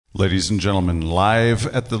Ladies and gentlemen, live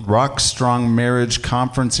at the Rock Strong Marriage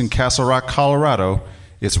Conference in Castle Rock, Colorado,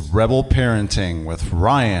 it's Rebel Parenting with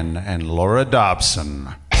Ryan and Laura Dobson.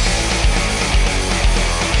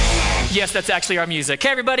 Yes, that's actually our music. Hey,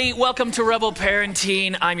 everybody. Welcome to Rebel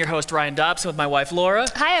Parenting. I'm your host, Ryan Dobson, with my wife, Laura.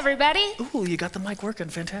 Hi, everybody. Ooh, you got the mic working.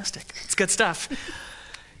 Fantastic. It's good stuff.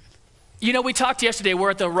 You know, we talked yesterday.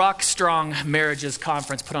 We're at the Rock Strong Marriages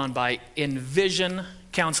Conference put on by Envision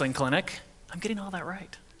Counseling Clinic. I'm getting all that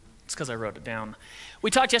right. It's because I wrote it down.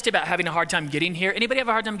 We talked yesterday about having a hard time getting here. Anybody have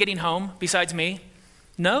a hard time getting home besides me?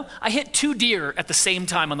 No? I hit 2 deer at the same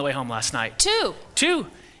time on the way home last night. Two.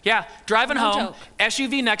 Yeah, driving home,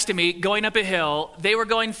 SUV next to me, going up a hill. They were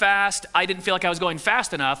going fast. I didn't feel like I was going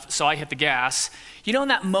fast enough, so I hit the gas. You know in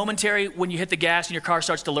that momentary when you hit the gas and your car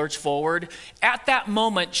starts to lurch forward? At that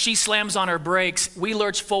moment, she slams on her brakes. We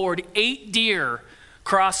lurch forward. 8 deer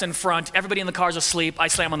cross in front. Everybody in the car's asleep. I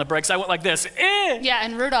slam on the brakes. I went like this. Yeah,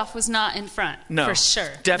 and Rudolph was not in front. No. For sure.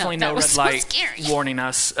 Definitely no red light warning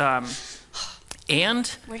us.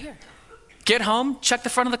 And we're here. Get home, check the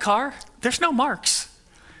front of the car. There's no marks.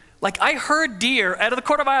 Like, I heard deer out of the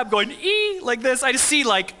corner of my eye. I'm going, ee, like this. I just see,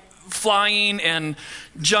 like, flying and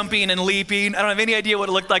jumping and leaping. I don't have any idea what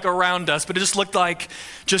it looked like around us, but it just looked like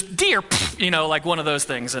just deer, you know, like one of those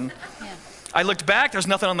things. And yeah. I looked back. There's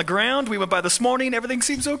nothing on the ground. We went by this morning. Everything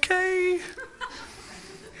seems okay.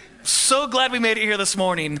 So glad we made it here this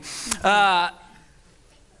morning.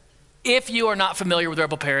 If you are not familiar with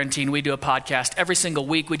Rebel Parenting, we do a podcast every single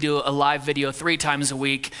week. We do a live video 3 times a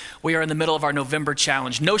week. We are in the middle of our November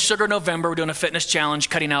challenge. No Sugar November. We're doing a fitness challenge,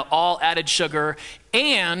 cutting out all added sugar.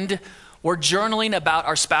 And we're journaling about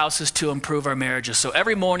our spouses to improve our marriages. So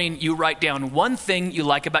every morning you write down 1 thing you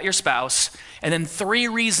like about your spouse and then 3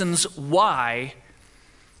 reasons why.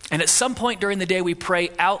 And at some point during the day, we pray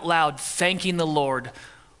out loud, thanking the Lord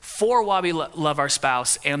for why we love our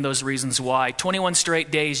spouse and those reasons why. 21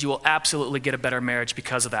 straight days, you will absolutely get a better marriage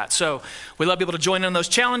because of that. So we love people to join in on those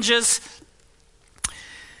challenges.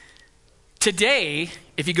 Today,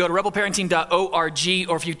 if you go to rebelparenting.org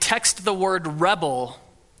or if you text the word rebel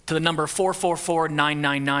to the number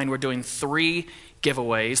 444999, we're doing 3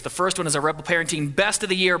 giveaways. The first one is a Rebel Parenting Best of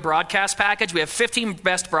the Year broadcast package. We have 15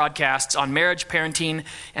 best broadcasts on marriage, parenting,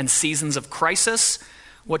 and seasons of crisis.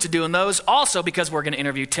 What to do in those. Also, because we're going to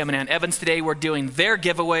interview Tim and Ann Evans today, we're doing their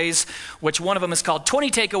giveaways, which one of them is called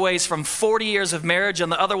 20 Takeaways from 40 Years of Marriage,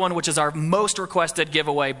 and the other one, which is our most requested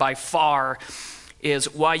giveaway by far,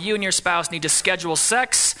 is why you and your spouse need to schedule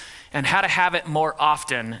sex and how to have it more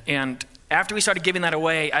often. And after we started giving that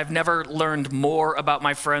away, I've never learned more about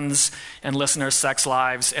my friends and listeners' sex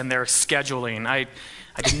lives and their scheduling. I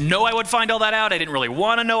didn't know I would find all that out. I didn't really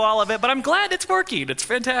want to know all of it, but I'm glad it's working. It's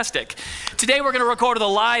fantastic. Today we're going to record with a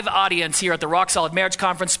live audience here at the Rock Solid Marriage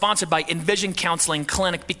Conference sponsored by Envision Counseling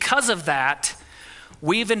Clinic. Because of that,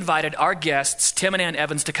 we've invited our guests, Tim and Ann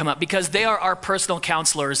Evans, to come up because they are our personal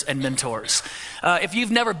counselors and mentors. If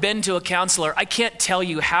you've never been to a counselor, I can't tell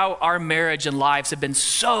you how our marriage and lives have been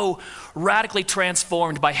so radically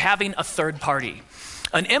transformed by having a third party.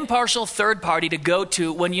 An impartial third party to go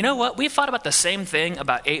to when, you know what, we've thought about the same thing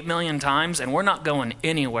about 8 million times and we're not going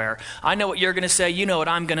anywhere. I know what you're going to say. You know what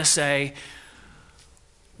I'm going to say.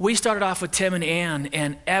 We started off with Tim and Ann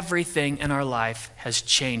and everything in our life has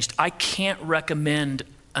changed. I can't recommend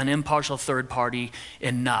an impartial third party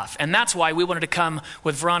enough. And that's why we wanted to come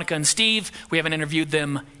with Veronica and Steve. We haven't interviewed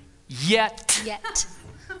them yet.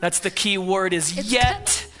 That's the key word is it's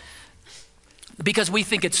yet. Because we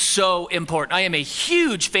think it's so important. I am a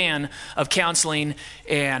huge fan of counseling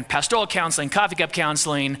and pastoral counseling, coffee cup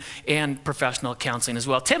counseling, and professional counseling as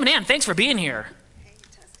well. Tim and Ann, thanks for being here. Hey,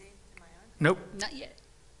 testing. Am I on? Nope. Not yet.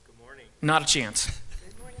 Good morning. Not a chance.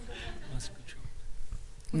 Good morning.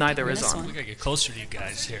 Neither is on. We gotta get closer to you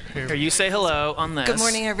guys here. Here, you say hello on this. Good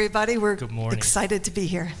morning, everybody. We're Good morning. excited to be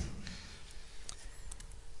here.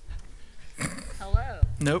 Hello.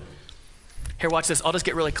 Nope. Here, watch this. I'll just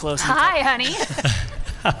get really close. Hi, honey.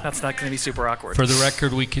 That's not going to be super awkward. For the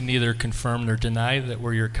record, we can neither confirm nor deny that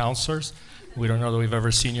we're your counselors. We don't know that we've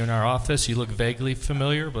ever seen you in our office. You look vaguely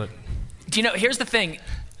familiar, but... Do you know, here's the thing.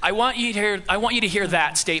 I want you to hear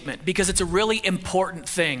that statement because it's a really important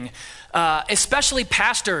thing. Especially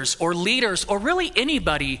pastors or leaders or really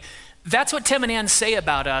anybody. That's what Tim and Ann say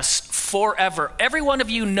about us forever. Every one of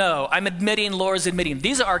you know, I'm admitting, Laura's admitting,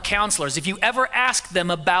 these are our counselors. If you ever ask them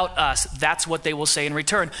about us, that's what they will say in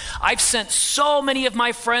return. I've sent so many of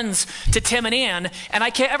my friends to Tim and Ann, and I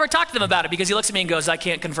can't ever talk to them about it because he looks at me and goes, I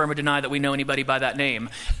can't confirm or deny that we know anybody by that name.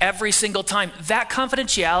 Every single time. That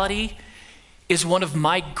confidentiality is one of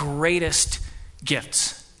my greatest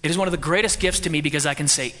gifts. It is one of the greatest gifts to me because I can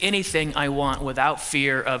say anything I want without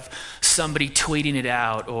fear of somebody tweeting it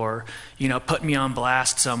out or, putting me on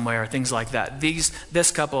blast somewhere, things like that.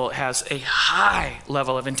 This couple has a high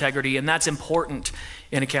level of integrity, and that's important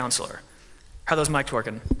in a counselor. How are those mics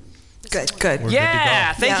working? Good. We're good to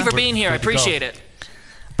Yeah, go. thank you for We're being here. I good to go. appreciate it.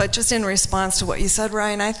 But just in response to what you said,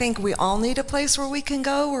 Ryan, I think we all need a place where we can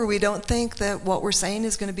go where we don't think that what we're saying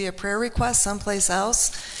is going to be a prayer request someplace else.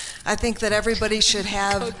 I think that everybody should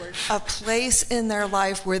have a place in their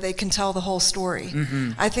life where they can tell the whole story.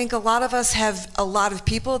 I think a lot of us have a lot of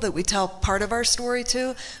people that we tell part of our story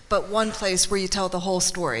to, but one place where you tell the whole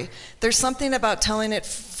story. There's something about telling it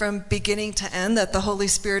from beginning to end that the Holy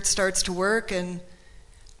Spirit starts to work, and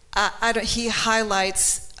he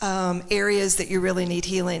highlights areas that you really need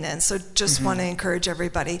healing in. So just want to encourage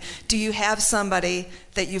everybody. Do you have somebody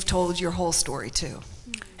that you've told your whole story to?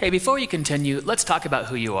 Hey, before you continue, let's talk about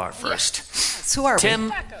who you are first. Yes. Who are Tim,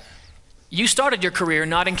 we? you started your career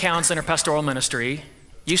not in counseling or pastoral ministry.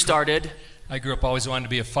 You started... I grew up always wanting to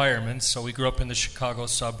be a fireman, so we grew up in the Chicago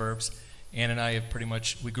suburbs. Ann and I have pretty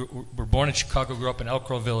much, were born in Chicago, grew up in Elk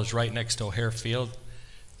Grove Village right next to O'Hare Field,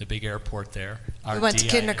 the big airport there. We went to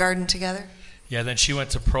kindergarten together. Yeah, then she went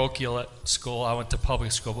to parochial at school. I went to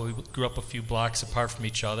public school, but we grew up a few blocks apart from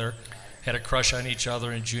each other. Had a crush on each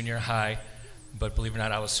other in junior high, but believe it or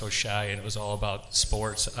not, I was so shy, and it was all about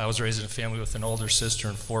sports. I was raised in a family with an older sister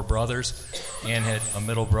and 4 brothers, and had a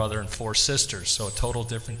middle brother and 4 sisters, so a total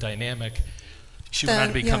different dynamic. She went on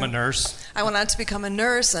to become a nurse. I went on to become a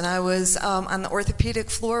nurse, and I was on the orthopedic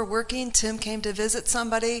floor working. Tim came to visit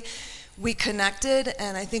somebody. We connected,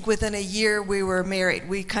 and I think within a year we were married.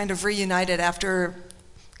 We kind of reunited after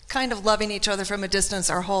kind of loving each other from a distance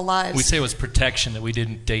our whole lives. We say it was protection that we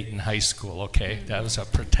didn't date in high school, okay? That was a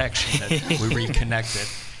protection that we reconnected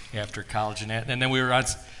after college and that. And then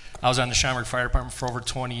I was on the Schaumburg Fire Department for over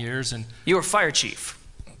 20 years. And You were fire chief.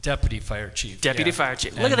 Deputy fire chief. Deputy yeah. fire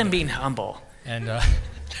chief. Look at them being humble. And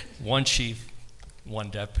one chief, one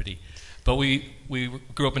deputy. But we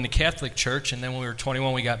grew up in the Catholic church, and then when we were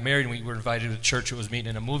 21, we got married, and we were invited to a church that was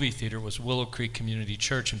meeting in a movie theater. It was Willow Creek Community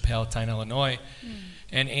Church in Palatine, Illinois.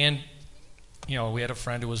 And we had a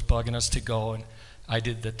friend who was bugging us to go, and I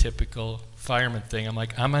did the typical fireman thing. I'm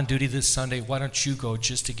like, I'm on duty this Sunday. Why don't you go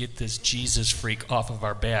just to get this Jesus freak off of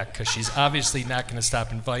our back? Because she's obviously not going to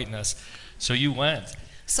stop inviting us. So you went.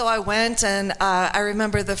 So I went, and I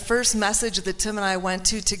remember the first message that Tim and I went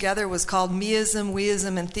to together was called Meism,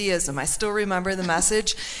 Weism, and Theism. I still remember the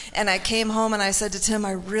message. And I came home and I said to Tim,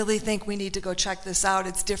 I really think we need to go check this out.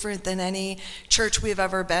 It's different than any church we've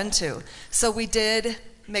ever been to. So we did.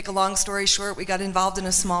 Make a long story short, we got involved in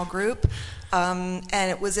a small group. And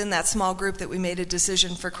it was in that small group that we made a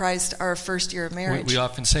decision for Christ our first year of marriage. We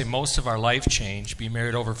often say most of our life change. Be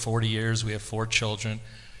married over 40 years. We have 4 children.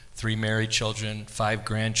 3 married children, 5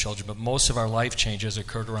 grandchildren, but most of our life changes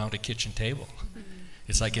occurred around a kitchen table.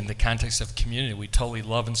 It's like in the context of community. We totally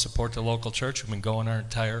love and support the local church. We've been going our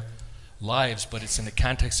entire lives, but it's in the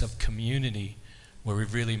context of community where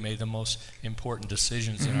we've really made the most important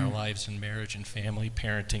decisions in our lives in marriage and family,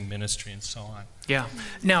 parenting, ministry, and so on. Yeah.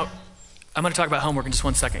 Now, I'm going to talk about homework in just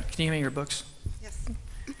one second. Can you hand me your books? Yes.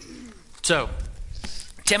 So,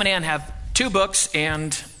 Tim and Ann have 2 books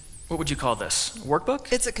and... what would you call this?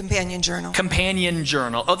 Workbook? It's a companion journal. Companion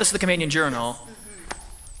journal. Oh, this is the companion journal.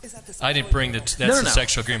 Is that the I didn't bring the No.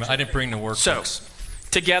 sexual agreement. I didn't bring the So, workbooks.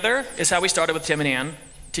 together is how we started with Tim and Ann.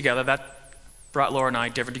 Together, that brought Laura and I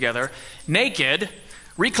different together. Naked,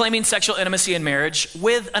 reclaiming sexual intimacy in marriage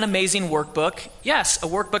with an amazing workbook. Yes, a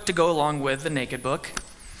workbook to go along with the naked book.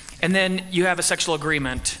 And then you have a sexual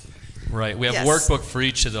agreement. Right. We have Yes. a workbook for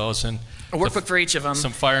each of those. And A workbook for each of them.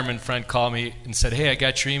 some fireman friend called me and said, hey, I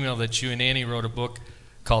got your email that you and Annie wrote a book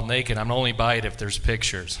called Naked. I'm only buy it if there's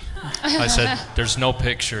pictures. I said, there's no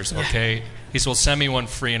pictures, okay? He said, well, send me one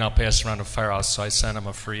free and I'll pass it around to Firehouse. So I sent him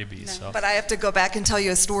a freebie. So. But I have to go back and tell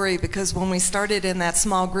you a story because when we started in that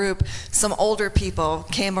small group, some older people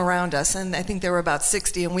came around us, and I think there were about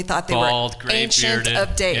 60, and we thought they Bald, were ancient gray-bearded.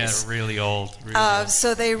 of days. Yeah, really old. Really old.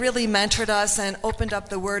 So they really mentored us and opened up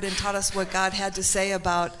the Word and taught us what God had to say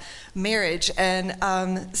about marriage. And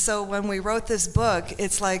so when we wrote this book,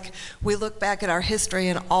 it's like we look back at our history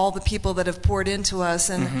and all the people that have poured into us.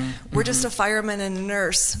 And we're just a fireman and a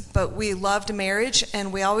nurse, but we loved marriage,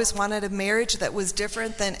 and we always wanted a marriage that was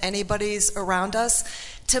different than anybody's around us.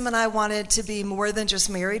 Tim and I wanted to be more than just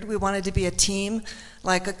married. We wanted to be a team,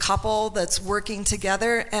 like a couple that's working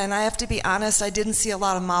together. And I have to be honest, I didn't see a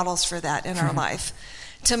lot of models for that in our life.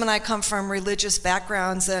 Tim and I come from religious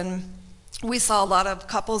backgrounds, and we saw a lot of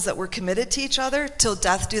couples that were committed to each other till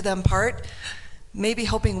death do them part. maybe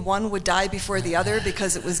hoping one would die before the other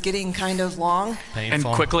because it was getting kind of long. Painful.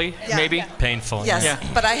 And quickly, Yeah. maybe? Yeah. Painful. Yes, Yeah.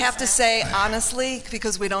 but I have to say, honestly,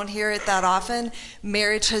 because we don't hear it that often,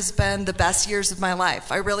 marriage has been the best years of my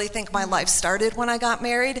life. I really think my life started when I got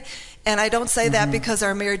married, and I don't say that because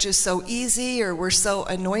our marriage is so easy or we're so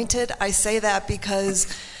anointed. I say that because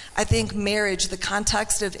I think marriage, the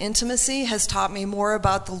context of intimacy, has taught me more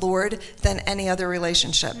about the Lord than any other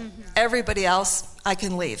relationship. Everybody else, I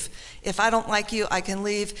can leave. If I don't like you, I can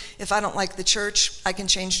leave. If I don't like the church, I can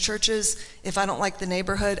change churches. If I don't like the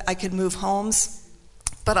neighborhood, I can move homes.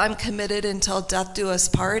 But I'm committed until death do us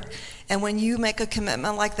part. And when you make a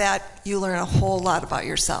commitment like that, you learn a whole lot about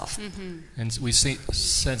yourself. And we see,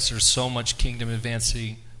 since there's so much kingdom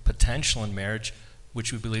advancing potential in marriage,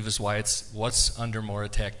 which we believe is why it's what's under more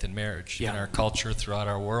attack than marriage in our culture, throughout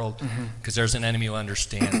our world, because there's an enemy who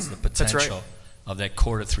understands the potential of that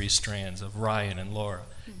cord of three strands of Ryan and Laura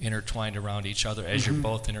intertwined around each other as you're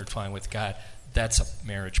both intertwined with God. That's a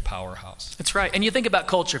marriage powerhouse. That's right. And you think about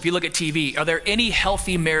culture. If you look at TV, are there any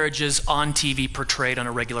healthy marriages on TV portrayed on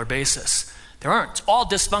a regular basis? There aren't. It's all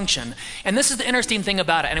dysfunction. And this is the interesting thing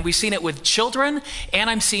about it. And we've seen it with children, and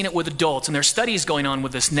I'm seeing it with adults. And there's studies going on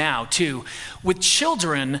with this now, too. With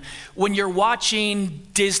children, when you're watching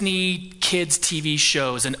Disney kids' TV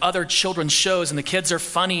shows and other children's shows, and the kids are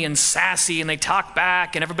funny and sassy, and they talk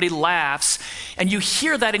back, and everybody laughs, and you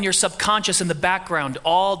hear that in your subconscious in the background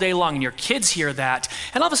all day long, and your kids hear that,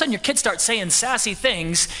 and all of a sudden your kids start saying sassy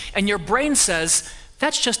things, and your brain says,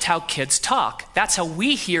 that's just how kids talk. That's how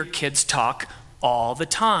we hear kids talk all the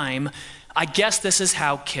time. I guess this is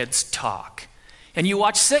how kids talk. And you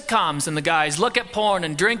watch sitcoms and the guys look at porn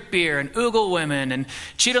and drink beer and oogle women and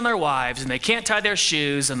cheat on their wives and they can't tie their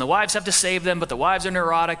shoes and the wives have to save them, but the wives are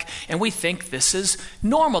neurotic, and we think this is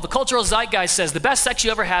normal. The cultural zeitgeist says the best sex you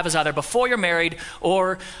ever have is either before you're married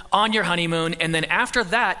or on your honeymoon, and then after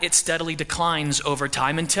that it steadily declines over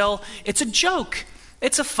time until it's a joke.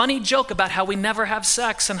 It's a funny joke about how we never have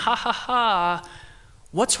sex, and ha ha ha.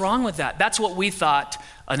 What's wrong with that? That's what we thought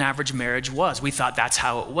an average marriage was. We thought that's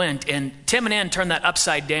how it went. And Tim and Ann turned that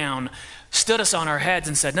upside down, stood us on our heads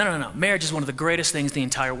and said, no. Marriage is one of the greatest things in the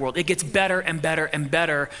entire world. It gets better and better and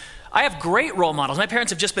better. I have great role models. My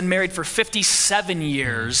parents have just been married for 57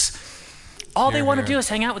 years. All they want to do is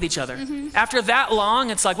hang out with each other. After that long,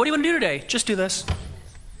 it's like, what do you want to do today? Just do this.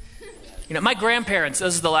 You know, my grandparents,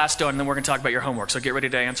 this is the last stone, and then we're going to talk about your homework, so get ready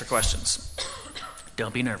to answer questions.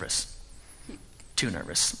 Don't be nervous. Too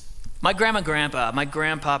nervous. My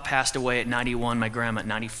grandpa passed away at 91, my grandma at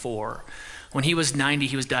 94. When he was 90,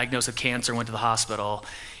 he was diagnosed with cancer and went to the hospital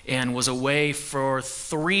and was away for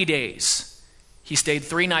 3 days. He stayed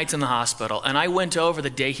 3 nights in the hospital, and I went over the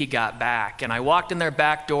day he got back, and I walked in their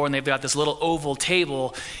back door, and they've got this little oval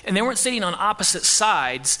table, and they weren't sitting on opposite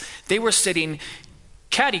sides. They were sitting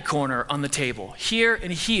catty corner on the table, here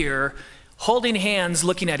and here, holding hands,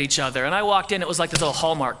 looking at each other. And I walked in, it was like this little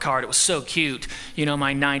Hallmark card. It was so cute. You know,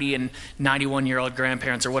 my 90 and 91-year-old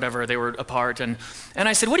grandparents or whatever, they were apart. And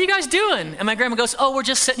I said, what are you guys doing? And my grandma goes, oh, we're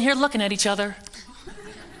just sitting here looking at each other.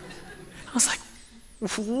 I was like,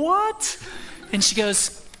 what? And she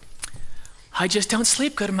goes, I just don't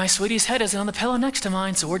sleep good and my sweetie's head isn't on the pillow next to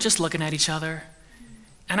mine, so we're just looking at each other.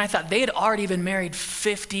 And I thought they had already been married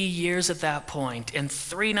 50 years at that point, and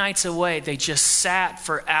 3 nights away, they just sat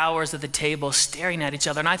for hours at the table staring at each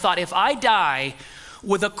other. And I thought, if I die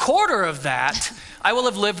with 1/4 of that, I will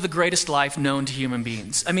have lived the greatest life known to human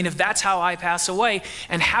beings. I mean, if that's how I pass away,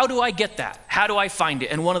 and how do I get that? How do I find it?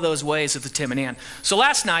 And one of those ways is the Tim and Ann. So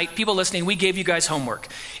last night, people listening, we gave you guys homework.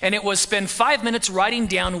 And it was spend 5 minutes writing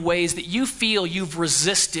down ways that you feel you've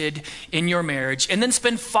resisted in your marriage. And then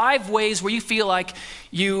spend 5 ways where you feel like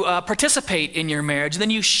you participate in your marriage. And then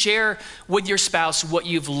you share with your spouse what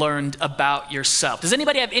you've learned about yourself. Does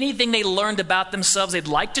anybody have anything they learned about themselves they'd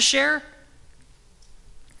like to share?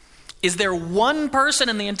 Is there one person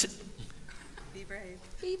in the Be brave.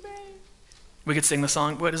 Be brave. We could sing the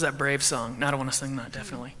song. What is that Brave song? No, I don't want to sing that,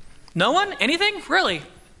 definitely. No one? Anything? Really?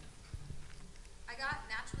 I got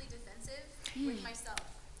naturally defensive with myself.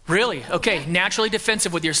 Really? Okay, naturally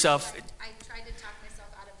defensive with yourself. I tried to talk myself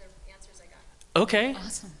out of the answers I got. Okay.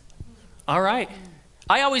 Awesome. All right.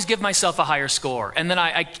 I always give myself a higher score. And then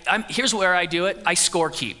I'm here's where I do it. I score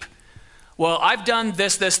keep. Well, I've done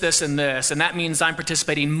this, and this, and that means I'm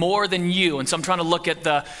participating more than you. And so I'm trying to look at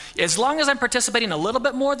as long as I'm participating a little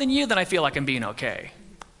bit more than you, then I feel like I'm being okay.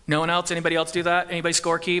 No one else? Anybody else do that? Anybody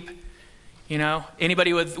score keep? You know?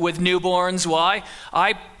 Anybody with newborns? Why?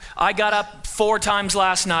 I got up 4 times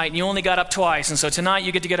last night, and you only got up twice. And so tonight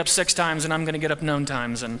you get to get up 6 times, and I'm going to get up 9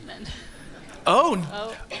 times. And Oh,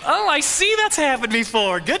 I see that's happened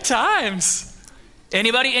before. Good times.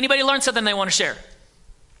 Anybody learn something they want to share?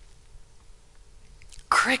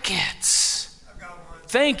 Crickets. I've got one.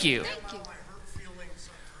 Thank you. My hurt feelings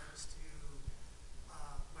sometimes to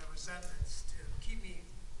my resentments to keep me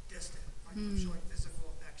distant, like I'm showing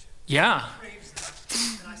physical affection. Yeah. Craves that,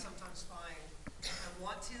 and I sometimes find I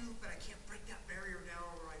want to, but I can't break that barrier down,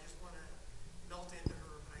 or I just want to melt into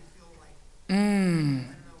her. But I feel like I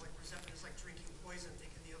don't know, like resentment is like drinking poison,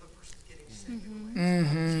 thinking the other person's getting sick.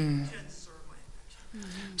 She should deserve my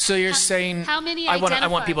affection. So you're saying, how many I want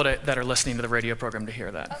identify? people that are listening to the radio program to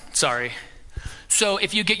hear that. Sorry. So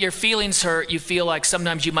if you get your feelings hurt, you feel like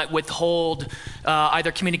sometimes you might withhold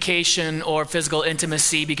either communication or physical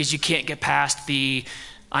intimacy because you can't get past the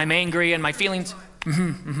I'm angry and my feelings.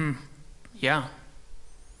 Yeah.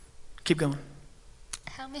 Keep going.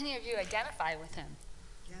 How many of you identify with him?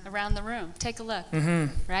 Around the room. Take a look.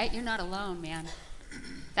 Right? You're not alone, man.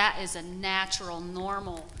 That is a natural,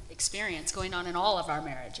 normal experience going on in all of our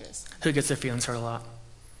marriages. Who gets their feelings hurt a lot?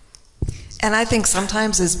 And I think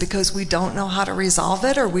sometimes it's because we don't know how to resolve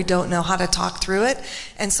it or we don't know how to talk through it.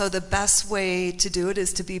 And so the best way to do it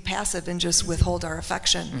is to be passive and just withhold our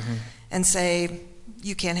affection and say,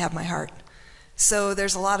 you can't have my heart. So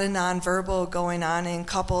there's a lot of nonverbal going on in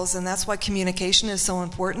couples, and that's why communication is so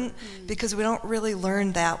important, because we don't really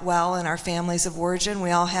learn that well in our families of origin. We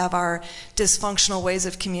all have our dysfunctional ways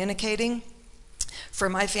of communicating. For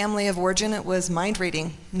my family of origin, it was mind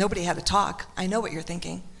reading. Nobody had to talk. I know what you're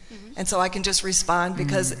thinking. And so I can just respond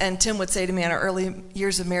because, and Tim would say to me in our early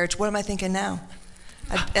years of marriage, what am I thinking now?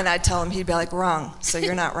 And I'd tell him, he'd be like, wrong, so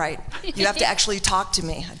you're not right. You have to actually talk to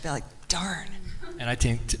me. I'd be like, darn. And I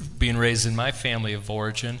think being raised in my family of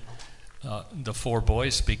origin, the four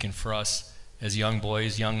boys speaking for us as young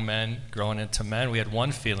boys, young men, growing into men, we had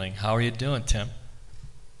one feeling. How are you doing, Tim?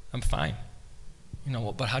 I'm fine. You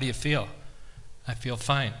know, but how do you feel? I feel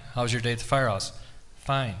fine. How was your day at the firehouse?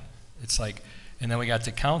 Fine. It's like, and then we got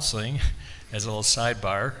to counseling as a little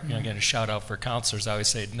sidebar. You know, again, a shout out for counselors. I always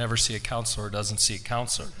say, never see a counselor who doesn't see a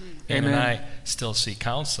counselor. And I still see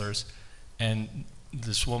counselors. And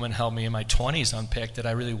this woman helped me in my 20s unpack that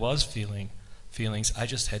I really was feeling feelings. I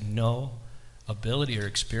just had no ability or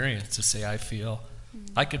experience to say I feel.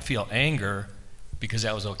 I could feel anger because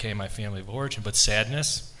that was okay in my family of origin, but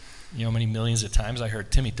sadness, you know, many millions of times I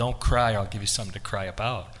heard, Timmy, don't cry, I'll give you something to cry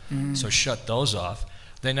about. So shut those off.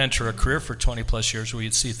 Then enter a career for 20 plus years where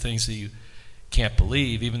you'd see things that you can't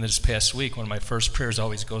believe. Even this past week, one of my first prayers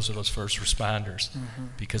always goes to those first responders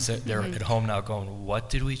because they're at home now going, what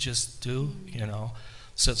did we just do? You know,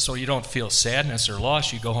 so you don't feel sadness or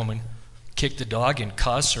loss. You go home and kick the dog and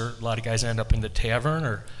cuss, or a lot of guys end up in the tavern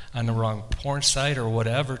or on the wrong porn site or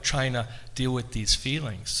whatever, trying to deal with these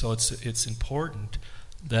feelings. So it's important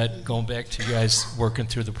that, going back to you guys working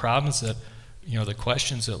through the problems, that, you know, the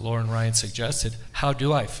questions that Laura and Ryan suggested, how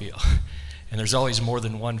do I feel? And there's always more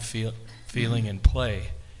than one feeling in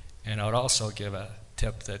play. And I would also give a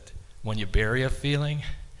tip that when you bury a feeling,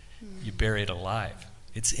 you bury it alive.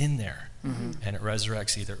 It's in there, and it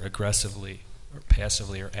resurrects either aggressively or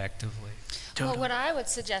passively or actively. Well, what I would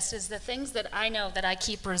suggest is the things that I know that I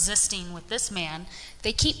keep resisting with this man,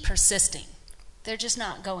 they keep persisting. They're just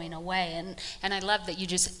not going away. And I love that you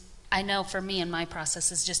just, I know for me in my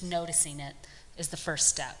process is just noticing it is the first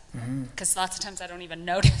step. Because lots of times I don't even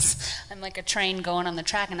notice. I'm like a train going on the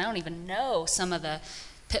track, and I don't even know some of the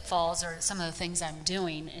pitfalls or some of the things I'm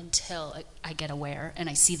doing until I get aware and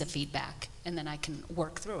I see the feedback, and then I can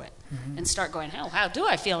work through it and start going, oh, how do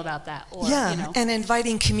I feel about that? Or, Yeah, you know. and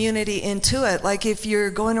inviting community into it. Like if you're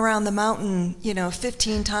going around the mountain,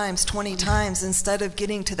 15 times, 20 times, instead of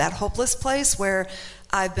getting to that hopeless place where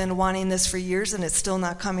I've been wanting this for years and it's still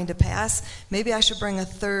not coming to pass, maybe I should bring a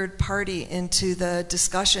third party into the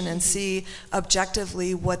discussion and see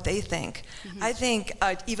objectively what they think. I think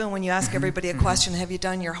even when you ask everybody a question, have you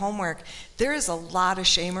done your homework, there is a lot of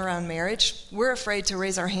shame around marriage. We're afraid to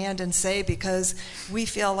raise our hand and say because we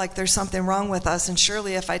feel like there's something wrong with us, and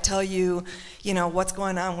surely if I tell you, what's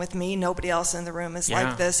going on with me, nobody else in the room is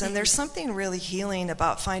like this. And there's something really healing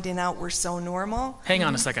about finding out we're so normal. Hang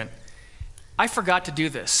on a second. I forgot to do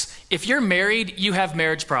this. If you're married, you have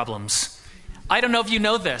marriage problems. I don't know if you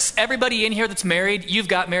know this. Everybody in here that's married, you've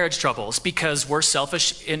got marriage troubles because we're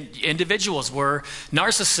selfish individuals. We're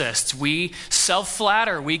narcissists. We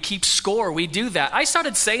self-flatter. We keep score. We do that. I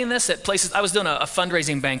started saying this at places. I was doing a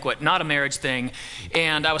fundraising banquet, not a marriage thing,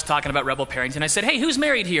 and I was talking about rebel parenting. I said, hey, who's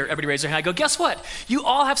married here? Everybody raised their hand. I go, guess what? You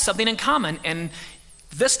all have something in common, and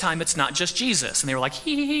this time it's not just Jesus. And they were like,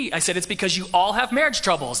 hee hee hee. I said, it's because you all have marriage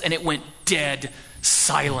troubles. And it went dead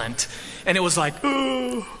silent. And it was like,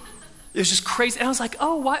 ooh. It was just crazy. And I was like,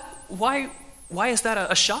 oh, why is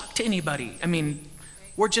that a shock to anybody? I mean,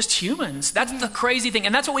 We're just humans. That's the crazy thing.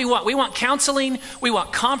 And that's what we want. We want counseling. We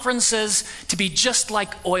want conferences to be just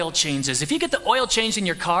like oil changes. If you get the oil changed in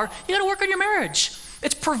your car, you got to work on your marriage.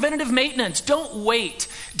 It's preventative maintenance. Don't wait.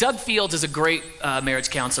 Doug Fields is a great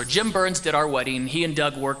marriage counselor. Jim Burns did our wedding. He and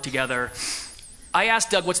Doug worked together. I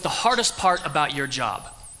asked Doug, what's the hardest part about your job?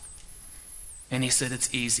 And he said,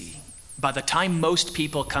 it's easy. By the time most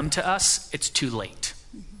people come to us, it's too late.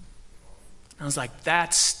 I was like,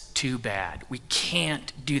 that's too bad. We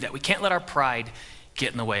can't do that. We can't let our pride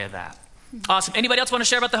get in the way of that. Awesome. Anybody else want to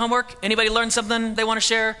share about the homework? Anybody learn something they want to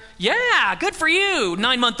share? Yeah, good for you.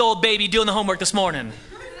 9-month-old baby doing the homework this morning.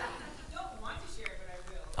 I don't want to share, but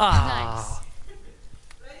I will. Ah. Nice.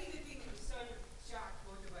 But I think the thing that was so shocked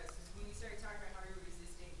both of us is when we started talking about how we were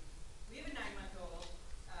resisting. We have a 9-month-old.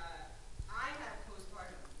 I have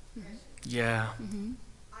postpartum depression. Yeah.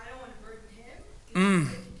 I don't want to burden him.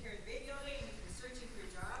 He's taking care of the baby all day, and he's been searching for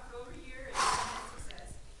a job for over a year and hasn't had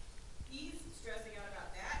success. He's stressing out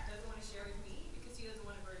about that, doesn't want to share with me because he doesn't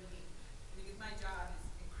want to burden me. Because my job is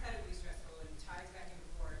incredibly stressful and ties back and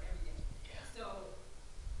forth every day. So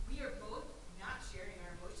we are both not sharing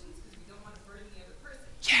our emotions because we don't want to burden the other person.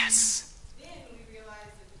 Yes. Then we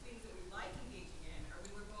realized that the things that we like engaging in are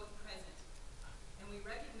we were both present. And we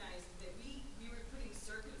recognized that we were putting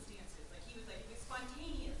circumstances, like he was like, if it's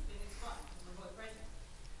spontaneous, then it's fun because we're both present.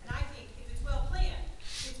 And I think if it's well planned,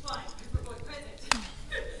 it's fun because we're both present.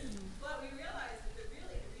 But we realized that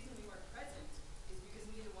really the reason we weren't present is because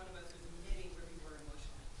neither one of us was admitting where we were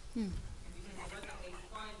emotionally. And because it wasn't a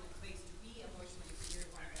fun place to be emotionally for either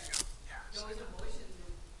one of us. Those emotions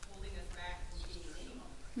were holding us back from being in any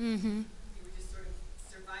moment. We were just sort of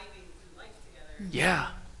surviving through life together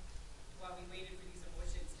Yeah. while we waited for these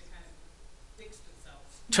emotions to kind of fix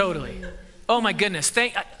themselves. Totally. Oh my goodness.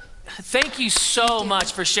 Thank you so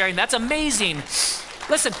much for sharing. That's amazing.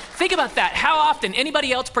 Listen, think about that. How often,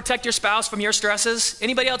 anybody else protect your spouse from your stresses?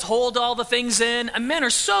 Anybody else hold all the things in? And men are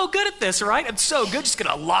so good at this, right? I'm so good. Just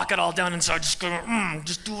going to lock it all down inside. Just going to,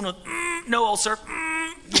 just doing a, no ulcer,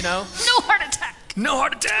 you know. No heart attack. No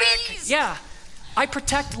heart attack. Please. Yeah. I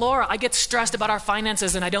protect Laura. I get stressed about our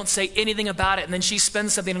finances and I don't say anything about it. And then she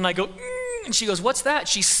spends something and I go, and she goes, what's that?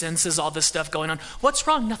 She senses all this stuff going on. What's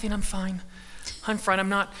wrong? Nothing. I'm fine. I'm fine. I'm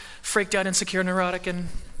not freaked out, insecure, neurotic, and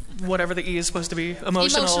whatever the E is supposed to be.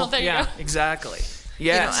 Emotional. There you Yeah, go. exactly. Yes.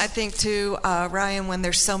 You know, I think too, Ryan, when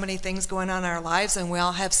there's so many things going on in our lives and we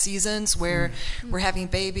all have seasons where we're having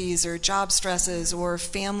babies or job stresses or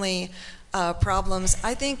family problems,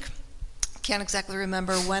 I think, can't exactly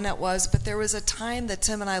remember when it was, but there was a time that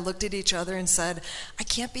Tim and I looked at each other and said, I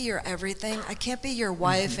can't be your everything. I can't be your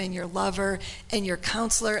wife and your lover and your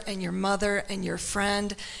counselor and your mother and your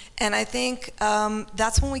friend. And I think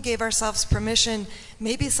that's when we gave ourselves permission.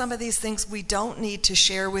 Maybe some of these things we don't need to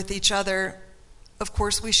share with each other. Of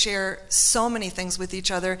course, we share so many things with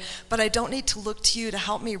each other, but I don't need to look to you to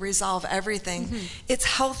help me resolve everything. It's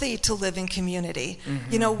healthy to live in community.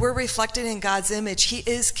 You know, we're reflected in God's image. He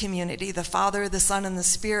is community, the Father, the Son, and the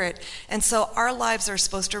Spirit. And so our lives are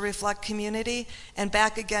supposed to reflect community. And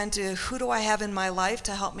back again to who do I have in my life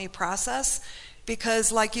to help me process?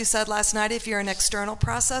 Because like you said last night, if you're an external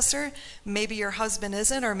processor, maybe your husband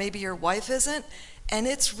isn't, or maybe your wife isn't. And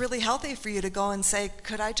it's really healthy for you to go and say,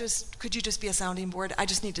 could you just be a sounding board? I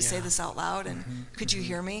just need to say this out loud, and could you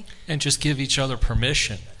hear me? And just give each other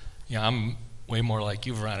permission. You know, I'm way more like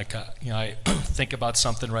you, Veronica. You know, I think about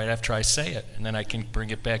something right after I say it, and then I can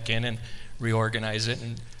bring it back in and reorganize it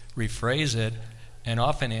and rephrase it. And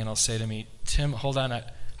often Ann will say to me, Tim, hold on,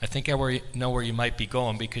 I think I know where you might be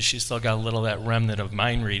going, because she's still got a little of that remnant of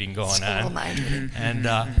mind reading going on. Mind reading.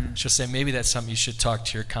 And she'll say, maybe that's something you should talk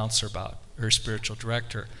to your counselor about, or spiritual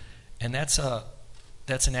director. And that's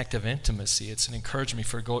an act of intimacy. It's an encouragement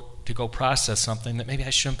to go process something that maybe I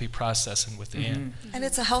shouldn't be processing with Ann. And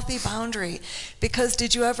it's a healthy boundary, because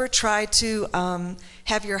did you ever try to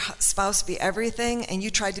have your spouse be everything, and you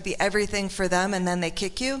tried to be everything for them, and then they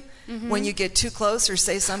kick you when you get too close or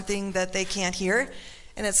say something that they can't hear?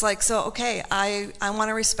 And it's like, so, okay, I want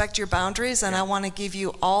to respect your boundaries, and I want to give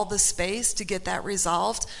you all the space to get that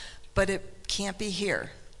resolved, but it can't be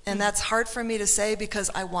here. And that's hard for me to say, because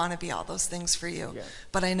I want to be all those things for you.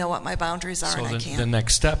 But I know what my boundaries are, and I can't. The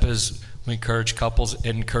next step is we encourage couples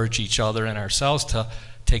and encourage each other and ourselves to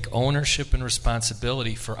take ownership and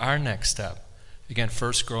responsibility for our next step. Again,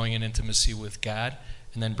 first growing in intimacy with God,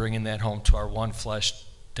 and then bringing that home to our one flesh,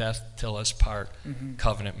 death till us part,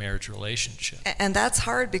 covenant marriage relationship. And that's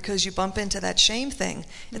hard, because you bump into that shame thing.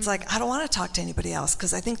 It's like, I don't want to talk to anybody else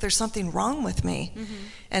because I think there's something wrong with me.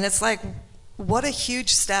 And it's like, what a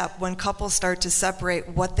huge step when couples start to separate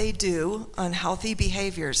what they do, unhealthy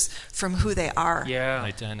behaviors, from who they are. Yeah.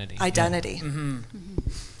 Identity. Identity.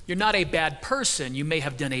 You're not a bad person. You may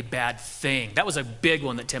have done a bad thing. That was a big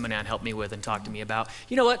one that Tim and Ann helped me with and talked to me about.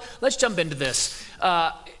 You know what? Let's jump into this.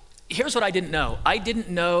 Here's what I didn't know. I didn't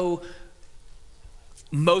know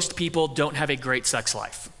most people don't have a great sex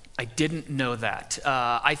life. I didn't know that.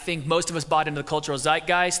 I think most of us bought into the cultural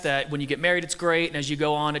zeitgeist that when you get married, it's great, and as you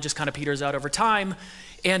go on, it just kind of peters out over time.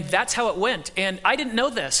 And that's how it went. And I didn't know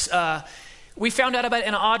this. We found out about it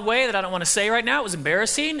in an odd way that I don't want to say right now. It was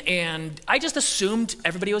embarrassing, and I just assumed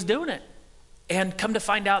everybody was doing it. And come to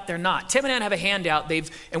find out, they're not. Tim and Ann have a handout,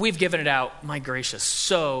 and we've given it out, my gracious,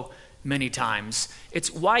 so many times.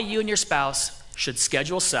 It's why you and your spouse should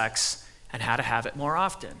schedule sex and how to have it more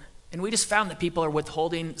often. And we just found that people are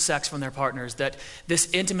withholding sex from their partners, that this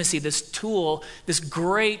intimacy, this tool, this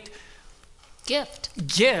great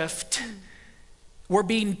gift, we're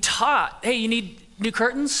being taught, hey, you need new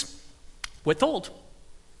curtains? Withhold.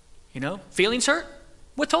 Feelings hurt?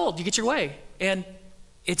 Withhold. You get your way. And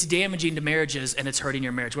it's damaging to marriages, and it's hurting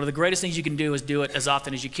your marriage. One of the greatest things you can do is do it as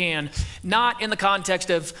often as you can, not in the context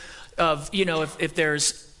of if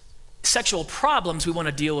there's sexual problems, we want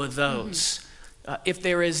to deal with those. If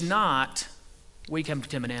there is not, we come to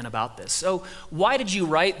Tim and Ann about this. So why did you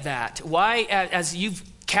write that? Why, as you've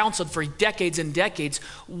counseled for decades and decades,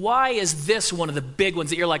 why is this one of the big ones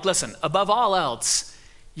that you're like, listen, above all else,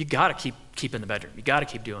 you got to keep in the bedroom. You got to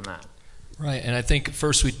keep doing that. Right, and I think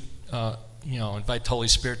first we, invite the Holy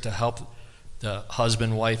Spirit to help the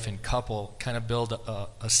husband, wife, and couple kind of build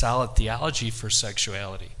a solid theology for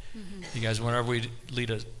sexuality. You guys, whenever we lead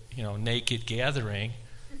a naked gathering,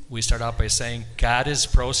 we start out by saying God is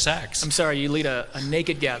pro-sex. I'm sorry, you lead a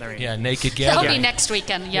naked gathering. Yeah, naked gathering. That'll be next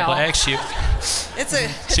weekend, y'all. Well, actually,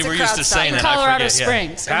 it's we're used to saying that. Colorado I forget,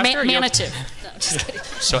 Springs, or Pastor, Manitou. No, just kidding.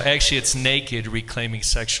 So actually, it's Naked: Reclaiming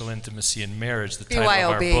Sexual Intimacy in Marriage, the title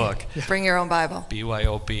of our book. Bring your own Bible.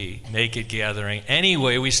 BYOB, Naked Gathering.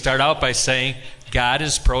 Anyway, we start out by saying God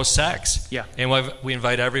is pro-sex. Yeah. And we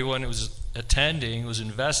invite everyone who's attending, who's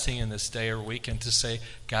investing in this day or weekend to say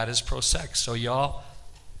God is pro-sex. So y'all...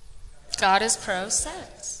 God is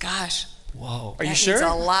pro-sex. Gosh. Whoa. Are you That sure? needs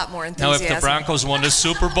a lot more Now, enthusiasm. if the Broncos won the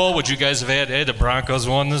Super Bowl, would you guys have had, hey, the Broncos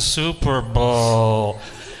won the Super Bowl?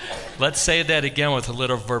 Let's say that again with a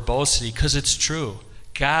little verbosity, because it's true.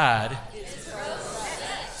 God,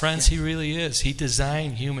 friends, He really is. He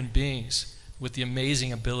designed human beings with the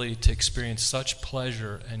amazing ability to experience such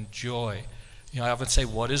pleasure and joy. I often say,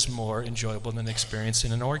 what is more enjoyable than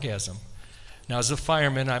experiencing an orgasm? Now, as a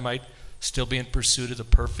fireman, I might still be in pursuit of the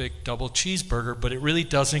perfect double cheeseburger, but it really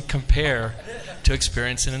doesn't compare to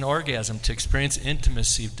experiencing an orgasm, to experience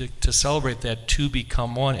intimacy, to celebrate that two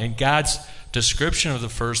become one. And God's description of the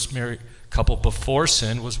first married couple before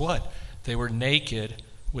sin was what? They were naked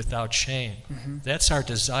without shame. That's our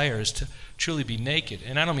desire, is to truly be naked.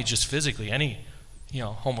 And I don't mean just physically. Any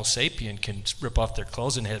Homo sapien can rip off their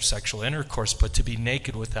clothes and have sexual intercourse, but to be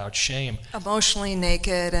naked without shame. Emotionally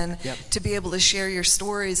naked, and to be able to share your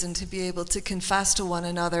stories and to be able to confess to one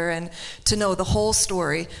another and to know the whole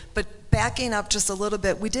story. But backing up just a little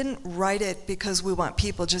bit, we didn't write it because we want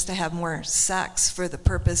people just to have more sex for the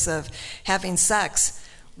purpose of having sex.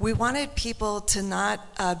 We wanted people to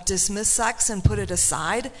not dismiss sex and put it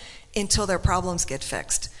aside until their problems get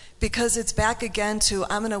fixed. Because it's back again to,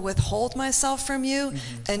 I'm going to withhold myself from you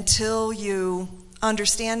until you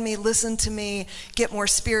understand me, listen to me, get more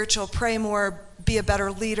spiritual, pray more, be a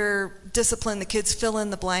better leader, discipline the kids, fill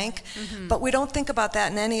in the blank. But we don't think about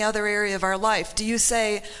that in any other area of our life. Do you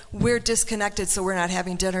say, we're disconnected so we're not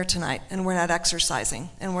having dinner tonight, and we're not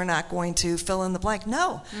exercising, and we're not going to fill in the blank?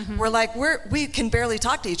 No. We're like, we can barely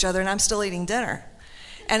talk to each other, and I'm still eating dinner.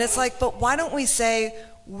 And it's like, but why don't we say,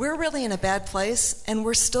 we're really in a bad place, and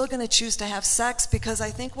we're still going to choose to have sex? Because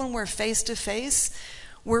I think when we're face to face,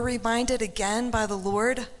 we're reminded again by the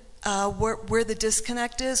Lord where the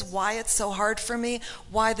disconnect is, why it's so hard for me,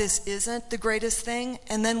 why this isn't the greatest thing,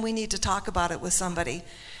 and then we need to talk about it with somebody.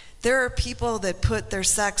 There are people that put their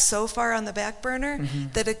sex so far on the back burner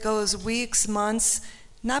that it goes weeks, months,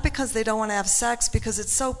 not because they don't want to have sex, because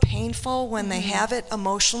it's so painful when they have it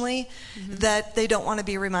emotionally that they don't want to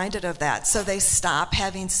be reminded of that. So they stop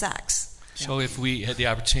having sex. So if we had the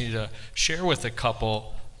opportunity to share with a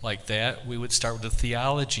couple like that, we would start with the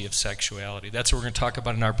theology of sexuality. That's what we're going to talk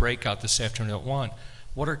about in our breakout this afternoon at 1.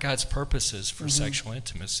 What are God's purposes for sexual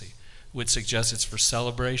intimacy? We'd suggest it's for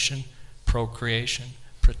celebration, procreation,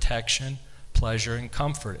 protection, pleasure, and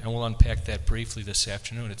comfort. And we'll unpack that briefly this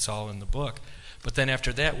afternoon. It's all in the book. But then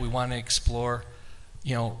after that, we want to explore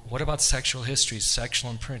What about sexual history,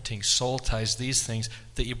 sexual imprinting, soul ties, these things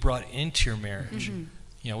that you brought into your marriage?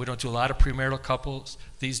 We don't do a lot of premarital couples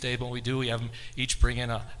these days, but when we do, we have them each bring in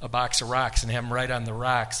a box of rocks and have them write on the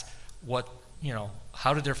rocks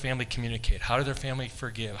how did their family communicate? How did their family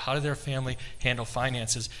forgive? How did their family handle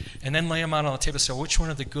finances? And then lay them out on the table and say, which one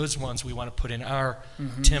are the good ones we want to put in our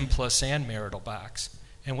Tim plus and marital box?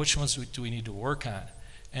 And which ones do we need to work on?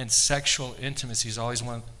 And sexual intimacy is always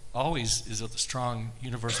is a strong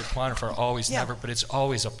universal quantifier, always, never, but it's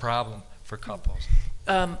always a problem for couples.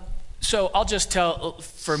 So I'll just tell,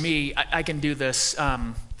 for me, I can do this.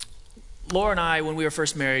 Laura and I, when we were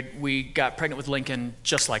first married, we got pregnant with Lincoln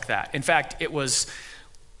just like that. In fact,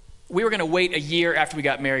 we were going to wait a year after we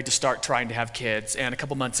got married to start trying to have kids. And a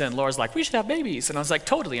couple months in, Laura's like, we should have babies. And I was like,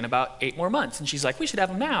 totally, in about 8 more months. And she's like, we should have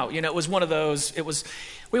them now. It was one of those,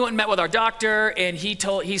 we went and met with our doctor, and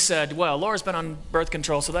he said, well, Laura's been on birth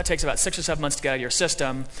control, so that takes about 6 or 7 months to get out of your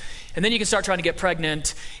system. And then you can start trying to get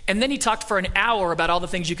pregnant. And then he talked for an hour about all the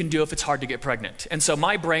things you can do if it's hard to get pregnant. And so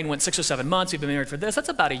my brain went 6 or 7 months. We've been married for this. That's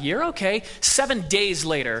about a year. Okay. 7 days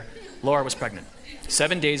later, Laura was pregnant.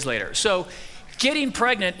 7 days later. So getting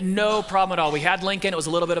pregnant, no problem at all. We had Lincoln. It was a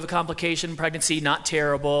little bit of a complication. Pregnancy, not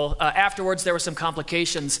terrible. Afterwards, there were some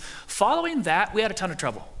complications. Following that, we had a ton of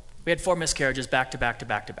trouble. We had 4 miscarriages back to back to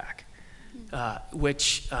back to back,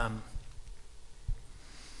 which...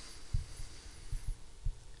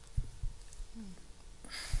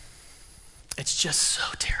 it's just so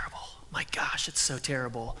terrible. My gosh, it's so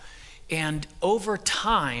terrible. And over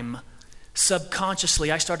time,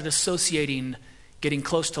 subconsciously, I started associating getting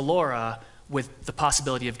close to Laura with the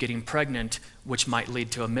possibility of getting pregnant, which might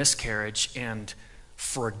lead to a miscarriage, and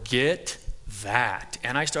forget that.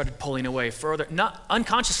 And I started pulling away further, not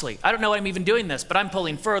unconsciously. I don't know I'm even doing this, but I'm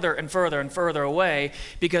pulling further and further and further away,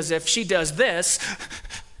 because if she does this,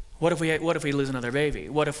 what if we lose another baby?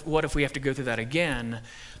 What if we have to go through that again?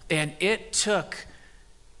 And it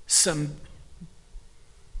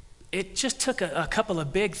just took a couple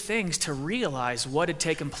of big things to realize what had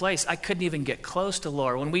taken place. I couldn't even get close to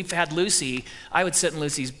Laura. When we've had Lucy, I would sit in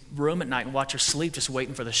Lucy's room at night and watch her sleep, just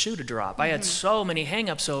waiting for the shoe to drop. I had so many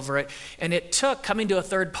hang-ups over it, and it took coming to a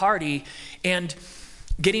third party and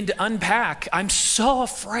getting to unpack. I'm so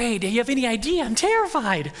afraid. Do you have any idea? I'm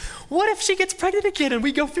terrified. What if she gets pregnant again and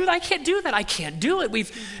we go through that? I can't do that. I can't do it.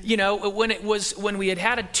 When we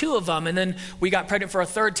had 2 of them and then we got pregnant for a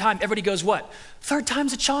third time, everybody goes, what? Third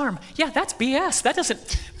time's a charm. Yeah, that's BS.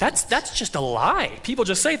 That's just a lie. People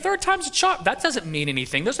just say third time's a charm. That doesn't mean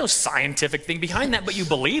anything. There's no scientific thing behind that, but you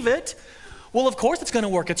believe it. Well, of course it's going to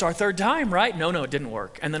work. It's our third time, right? No, it didn't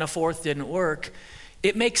work. And then a 4th didn't work.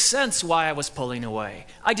 It makes sense why I was pulling away.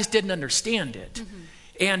 I just didn't understand it.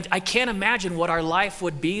 And I can't imagine what our life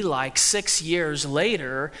would be like 6 years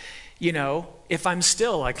later, if I'm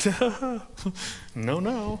still like,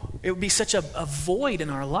 no. It would be such a void in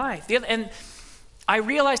our life. And I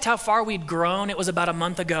realized how far we'd grown. It was about a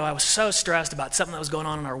month ago. I was so stressed about something that was going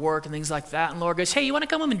on in our work and things like that. And Laura goes, hey, you want to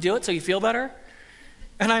come home and do it so you feel better?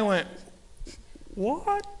 And I went,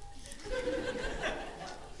 what?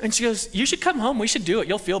 And she goes, you should come home. We should do it.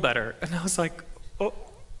 You'll feel better. And I was like, oh,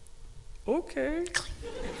 okay.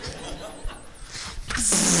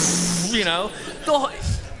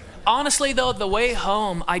 Honestly, though, the way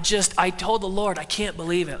home, I told the Lord, I can't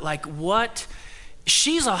believe it. Like, what?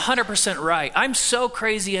 She's 100% right. I'm so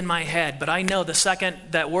crazy in my head, but I know the second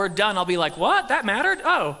that we're done, I'll be like, what? That mattered?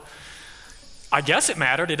 Oh, I guess it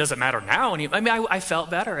mattered. It doesn't matter now. I felt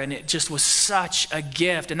better, and it just was such a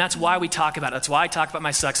gift. And that's why we talk about it. That's why I talk about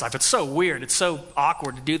my sex life. It's so weird. It's so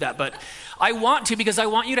awkward to do that. But I want to, because I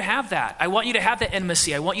want you to have that. I want you to have that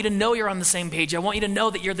intimacy. I want you to know you're on the same page. I want you to know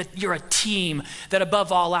that you're a team, that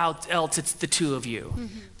above all else, it's the 2 of you.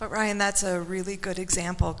 But Ryan, that's a really good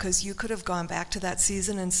example, because you could have gone back to that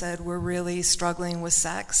season and said, we're really struggling with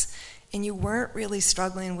sex. And you weren't really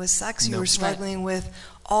struggling with sex. You were struggling with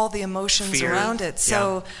all the emotions Fear. around it.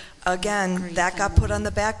 So again, that got put on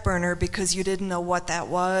the back burner because you didn't know what that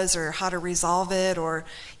was or how to resolve it or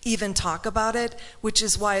even talk about it, which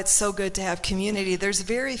is why it's so good to have community. There's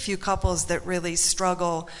very few couples that really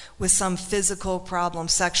struggle with some physical problem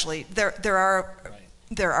sexually. There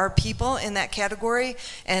are people in that category,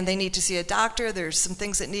 and they need to see a doctor. There's some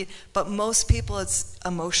things that need, but most people, it's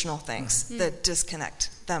emotional things that disconnect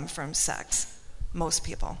them from sex. Most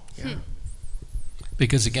people. Yeah.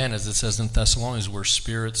 Because again, as it says in Thessalonians, we're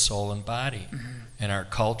spirit, soul, and body. And our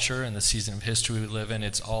culture and the season of history we live in,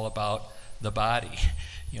 it's all about the body.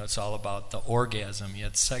 It's all about the orgasm.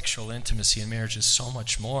 Yet sexual intimacy in marriage is so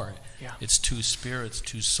much more. Yeah. It's 2 spirits,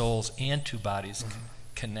 2 souls, and 2 bodies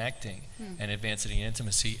connecting and advancing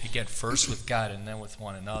intimacy, again, first with God and then with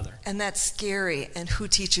one another. And that's scary. And who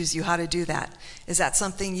teaches you how to do that? Is that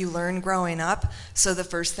something you learn growing up? So the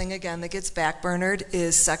first thing, again, that gets backburnered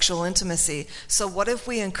is sexual intimacy. So what if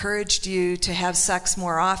we encouraged you to have sex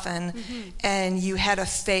more often and you had to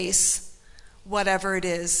face whatever it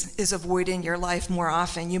is avoided in your life more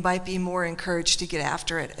often? You might be more encouraged to get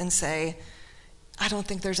after it and say, I don't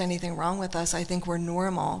think there's anything wrong with us. I think we're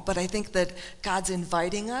normal. But I think that God's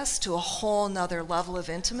inviting us to a whole nother level of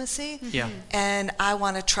intimacy. Yeah. And I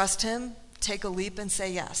want to trust him, take a leap, and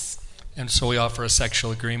say yes. And so we offer a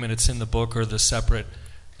sexual agreement. It's in the book or the separate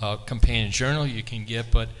companion journal you can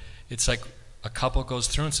get, but it's like a couple goes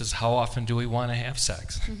through and says, how often do we want to have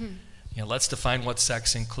sex? Let's define what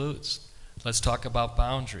sex includes. Let's talk about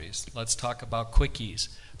boundaries. Let's talk about quickies.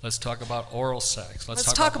 Let's talk about oral sex.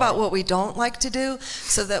 Let's talk about what we don't like to do,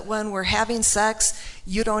 so that when we're having sex,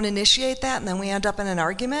 you don't initiate that, and then we end up in an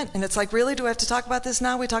argument. And it's like, really, do I have to talk about this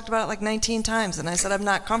now? We talked about it like 19 times, and I said, I'm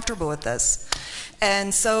not comfortable with this.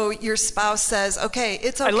 And so your spouse says, okay,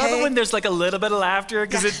 it's okay. I love it when there's like a little bit of laughter,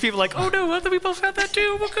 because it's people like, oh no, other people felt that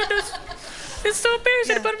too. Oh my goodness. It's so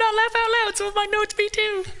embarrassing, but not laugh out loud. Some of my notes me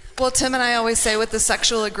too. Well, Tim and I always say with the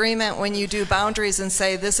sexual agreement, when you do boundaries and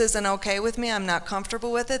say, this isn't okay with me, I'm not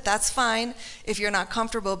comfortable with it, that's fine if you're not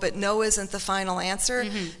comfortable, but no isn't the final answer.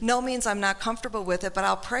 No means I'm not comfortable with it, but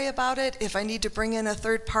I'll pray about it. If I need to bring in a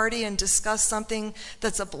third party and discuss something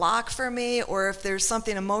that's a block for me, or if there's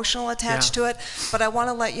something emotional attached to it, but I want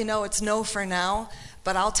to let you know it's no for now,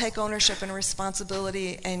 but I'll take ownership and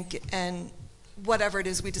responsibility and whatever it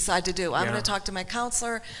is we decide to do. I'm going to talk to my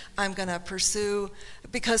counselor. I'm going to pursue,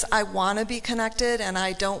 because I want to be connected and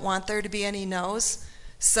I don't want there to be any no's.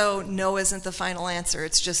 So no isn't the final answer.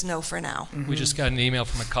 It's just no for now. We just got an email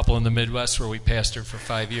from a couple in the Midwest where we pastored for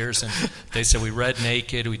 5 years, and they said we read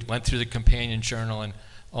Naked, we went through the companion journal, and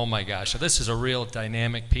oh my gosh, this is a real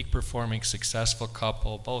dynamic, peak-performing, successful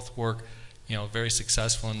couple. Both work, very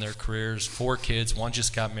successful in their careers, 4 kids, one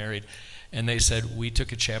just got married. And they said, we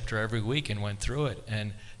took a chapter every week and went through it.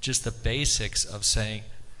 And just the basics of saying,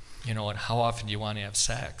 how often do you want to have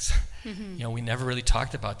sex? We never really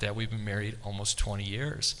talked about that. We've been married almost 20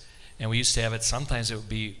 years. And we used to have it, sometimes it would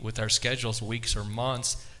be with our schedules, weeks or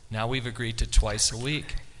months. Now we've agreed to twice a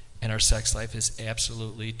week. And our sex life has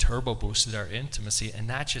absolutely turbo boosted our intimacy. And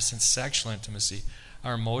not just in sexual intimacy,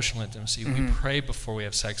 our emotional intimacy. We pray before we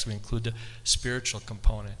have sex. We include the spiritual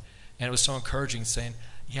component. And it was so encouraging saying,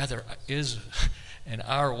 yeah, there is and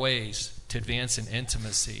are ways to advance in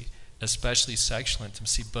intimacy, especially sexual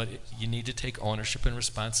intimacy, but you need to take ownership and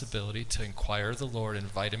responsibility to inquire of the Lord,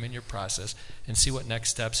 invite him in your process, and see what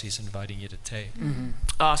next steps he's inviting you to take.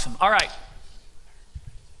 Awesome. All right.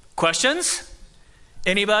 Questions?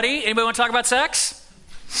 Anybody want to talk about sex?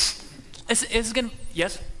 Is gonna,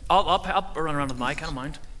 yes? I'll run around with the mic. I don't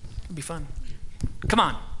mind. It'll be fun. Come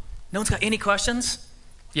on. No one's got any questions?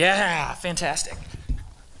 Yeah, fantastic.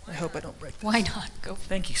 I hope I don't break this. Why not? Go.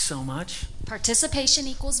 Thank you so much. Participation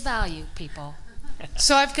equals value, people.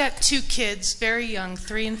 So I've got 2 kids, very young,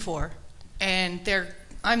 3 and 4, and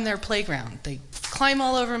I'm their playground. They climb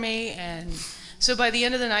all over me, and so by the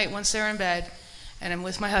end of the night, once they're in bed, and I'm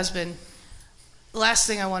with my husband, the last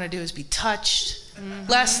thing I want to do is be touched.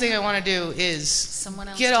 Last thing I want to do is Someone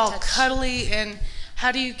else get to all touch. cuddly, and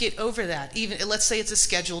how do you get over that? Even let's say it's a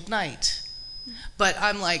scheduled night, but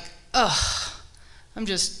I'm like, ugh.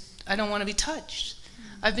 I don't want to be touched.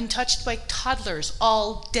 I've been touched by toddlers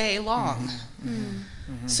all day long.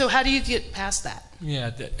 So how do you get past that?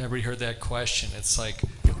 Yeah, everybody heard that question. It's like,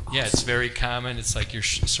 it's very common. It's like you're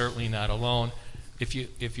certainly not alone. If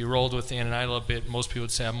you rolled with Ann and I a little bit, most people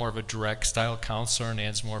would say I'm more of a direct style counselor, and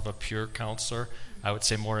Ann's more of a pure counselor. I would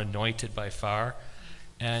say more anointed by far.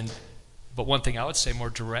 But one thing I would say more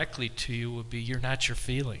directly to you would be, you're not your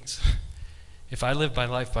feelings. If I lived my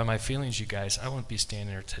life by my feelings, you guys, I wouldn't be standing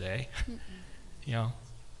here today.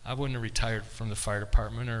 I wouldn't have retired from the fire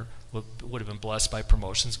department or would have been blessed by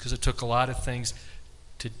promotions, because it took a lot of things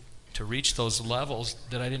to reach those levels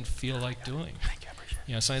that I didn't feel like doing.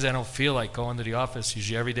 Sometimes I don't feel like going to the office.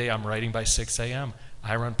 Usually every day I'm writing by 6 a.m.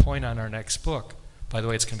 I run point on our next book. By the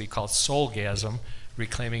way, it's going to be called Soulgasm,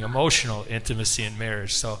 Reclaiming Emotional Intimacy in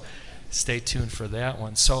Marriage. So stay tuned for that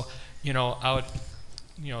one. So,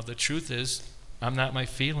 the truth is, I'm not my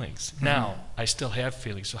feelings. Now, I still have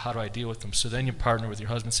feelings, so how do I deal with them? So then you partner with your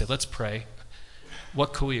husband and say, let's pray.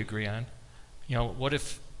 What could we agree on? What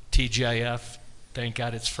if TGIF, thank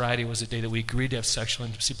God it's Friday, was a day that we agreed to have sexual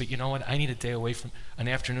intimacy, but you know what? I need an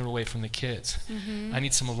afternoon away from the kids. I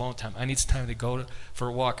need some alone time. I need some time to go for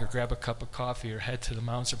a walk or grab a cup of coffee or head to the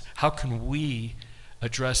mountains. How can we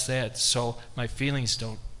address that so my feelings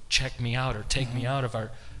don't check me out or take me out of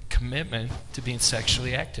our commitment to being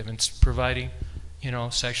sexually active and providing,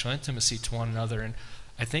 sexual intimacy to one another. And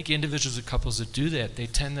I think individuals and couples that do that, they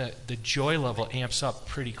tend to, the joy level amps up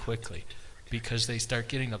pretty quickly because they start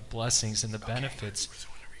getting the blessings and the benefits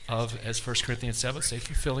of, as 1 Corinthians 7 say,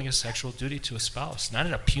 fulfilling a sexual duty to a spouse, not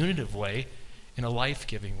in a punitive way, in a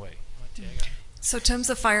life-giving way. So Tim's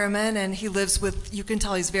a fireman, and he lives with, you can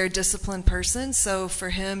tell he's a very disciplined person. So for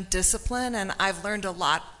him, discipline, and I've learned a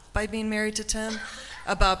lot by being married to Tim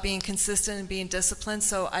about being consistent and being disciplined,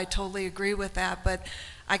 so I totally agree with that. But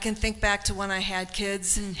I can think back to when I had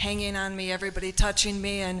kids hanging on me, everybody touching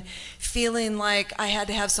me, and feeling like I had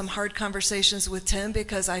to have some hard conversations with Tim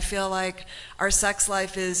because I feel like our sex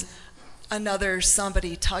life is another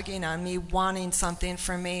somebody tugging on me, wanting something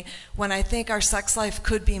from me, when I think our sex life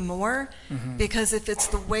could be more, because if it's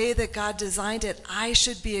the way that God designed it, I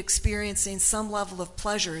should be experiencing some level of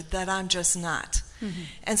pleasure that I'm just not.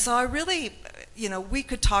 And so I really, we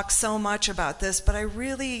could talk so much about this, but I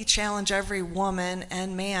really challenge every woman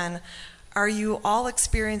and man, are you all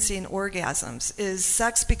experiencing orgasms? Is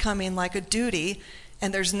sex becoming like a duty?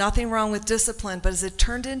 And there's nothing wrong with discipline, but is it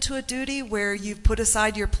turned into a duty where you've put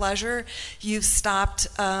aside your pleasure, you've stopped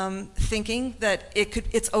thinking that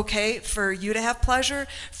it's okay for you to have pleasure,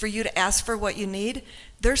 for you to ask for what you need?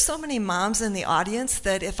 There's so many moms in the audience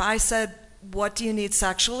that if I said, what do you need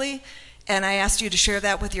sexually? And I asked you to share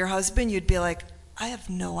that with your husband, you'd be like, I have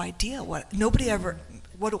no idea. What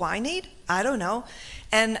do I need? I don't know.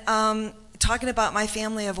 And talking about my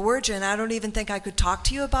family of origin, I don't even think I could talk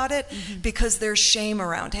to you about it because there's shame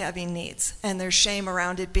around having needs and there's shame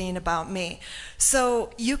around it being about me.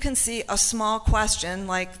 So you can see a small question,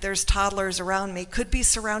 like there's toddlers around me, could be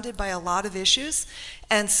surrounded by a lot of issues.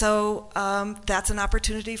 And so that's an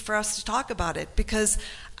opportunity for us to talk about it, because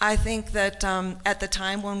I think that at the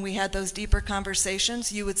time when we had those deeper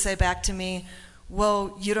conversations, you would say back to me,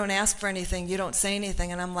 well, you don't ask for anything, you don't say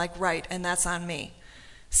anything. And I'm like, right, and that's on me.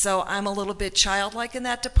 So I'm a little bit childlike in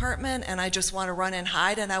that department, and I just want to run and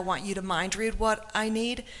hide, and I want you to mind read what I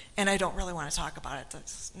need, and I don't really want to talk about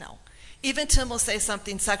it. No. Even Tim will say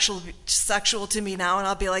something sexual to me now, and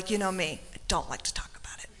I'll be like, me, I don't like to talk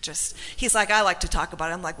about it. He's like, I like to talk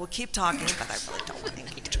about it. I'm like, well, keep talking, but I really don't want to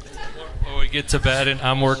engage with it. Well, we get to bed, and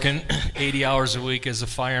I'm working 80 hours a week as a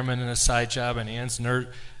fireman in a side job, and Ann's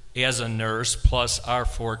as a nurse, plus our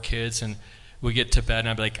 4 kids, and we get to bed, and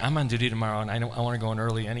I'd be like, I'm on duty tomorrow, and I want to go in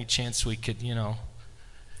early. Any chance we could,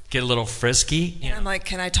 get a little frisky? And I'm like,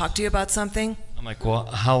 can I talk to you about something? I'm like, well,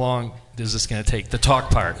 how long is this going to take, the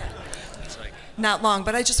talk part? It's like, not long,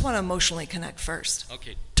 but I just want to emotionally connect first.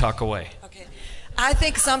 Okay, talk away. Okay. I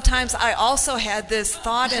think sometimes I also had this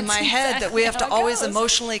thought in my head that we have to always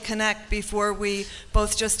emotionally connect before we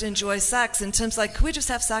both just enjoy sex. And Tim's like, could we just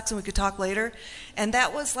have sex and we could talk later? And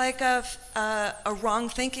that was like a wrong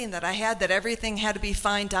thinking that I had, that everything had to be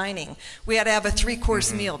fine dining. We had to have a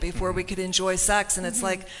 3-course meal before we could enjoy sex. And it's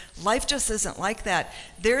like, life just isn't like that.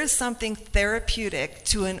 There is something therapeutic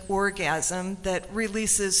to an orgasm that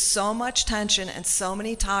releases so much tension and so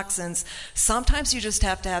many toxins. Sometimes you just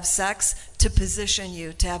have to have sex to position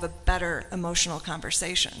you to have a better emotional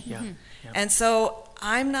conversation. And so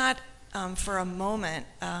I'm not for a moment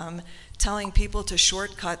telling people to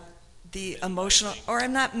shortcut the emotional, or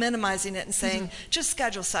I'm not minimizing it and saying just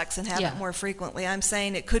schedule sex and have it more frequently. I'm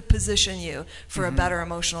saying it could position you for a better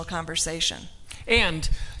emotional conversation. And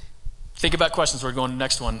think about questions. We're going to the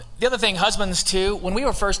next one. The other thing, husbands too, when we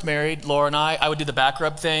were first married, Laura and I would do the back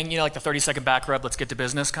rub thing, like the 30-second back rub, let's get to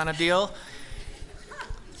business kind of deal.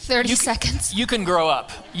 30 seconds. You can grow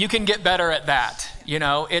up. You can get better at that.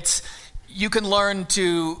 You can learn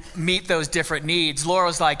to meet those different needs.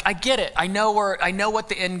 Laura's like, I get it. I know what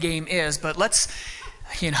the end game is, but let's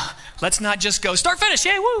not just go start, finish,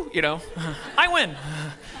 yay, woo, I win.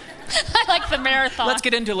 I like the marathon. Let's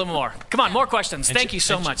get into a little more. Come on, more questions. Thank you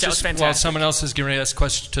so much. That was fantastic. While someone else is getting ready to ask a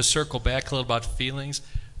question, to circle back a little about feelings,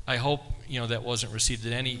 I hope, that wasn't received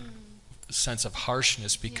in any sense of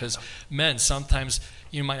harshness, because men, sometimes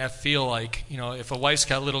you might not feel like, if a wife's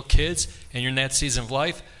got little kids and you're in that season of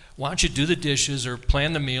life, why don't you do the dishes or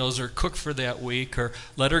plan the meals or cook for that week, or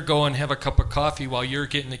let her go and have a cup of coffee while you're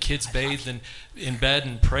getting the kids bathed and in bed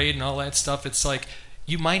and prayed and all that stuff. It's like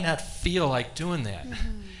you might not feel like doing that.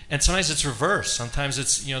 And sometimes it's reversed. Sometimes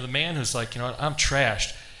it's, the man who's like, I'm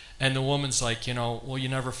trashed. And the woman's like, well, you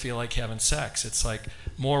never feel like having sex. It's like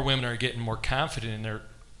more women are getting more confident in their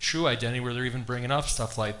true identity, where they're even bringing up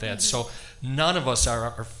stuff like that. So none of us are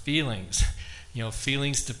our feelings.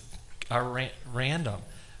 Feelings are random.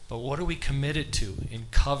 But what are we committed to in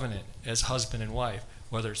covenant as husband and wife?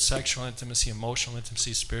 whether it's sexual intimacy, emotional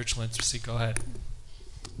intimacy, spiritual intimacy. Go ahead.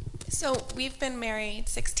 So we've been married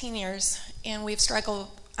 16 years, and we've struggled.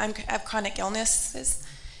 I have chronic illnesses,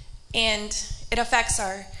 and it affects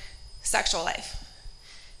our sexual life.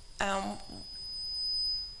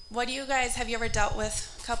 What do you guys, have you ever dealt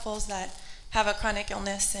with couples that have a chronic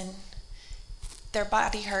illness and their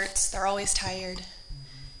body hurts, they're always tired?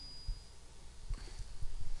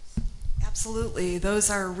 Absolutely. Those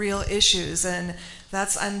are real issues, and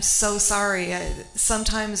I'm so sorry.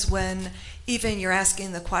 Sometimes when even you're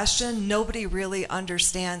asking the question, nobody really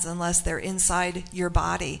understands unless they're inside your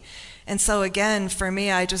body. And so again, for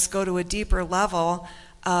me, I just go to a deeper level.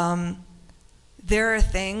 There are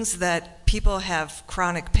things that people have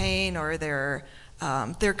chronic pain, or there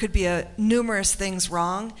could be numerous things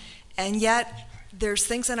wrong, and yet there's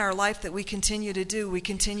things in our life that we continue to do. We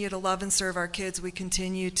continue to love and serve our kids. We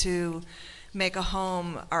continue to make a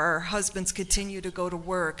home. Our husbands continue to go to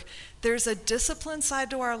work. There's a discipline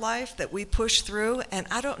side to our life that we push through, and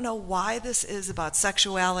I don't know why this is about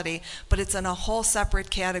sexuality, but it's in a whole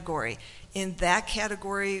separate category. In that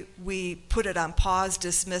category, we put it on pause,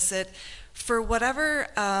 dismiss it. For whatever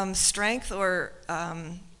strength or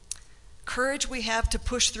courage we have to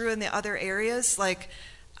push through in the other areas, like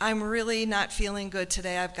I'm really not feeling good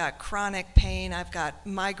today. I've got chronic pain. I've got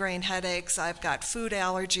migraine headaches. I've got food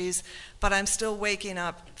allergies, but I'm still waking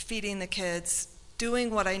up, feeding the kids, doing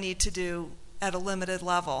what I need to do at a limited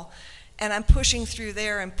level. And I'm pushing through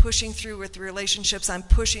there. I'm pushing through with relationships. I'm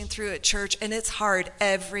pushing through at church, and it's hard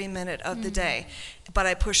every minute of the day. But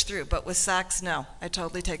I push through. But with sex, no. I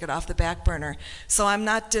totally take it off the back burner. So I'm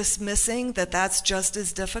not dismissing that that's just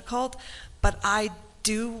as difficult, but I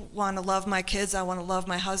do want to love my kids. I want to love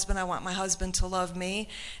my husband. I want my husband to love me.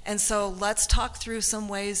 And so let's talk through some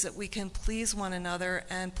ways that we can please one another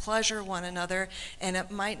and pleasure one another. And it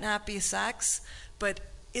might not be sex, but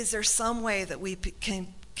is there some way that we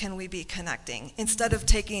can we be connecting instead of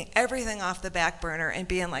taking everything off the back burner and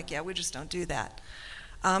being like, yeah, we just don't do that.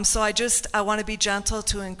 So I want to be gentle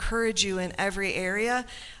to encourage you in every area.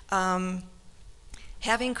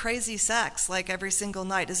 Having crazy sex like every single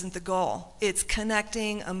night isn't the goal. It's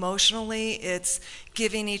connecting emotionally. It's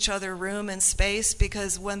giving each other room and space,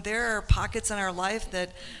 because when there are pockets in our life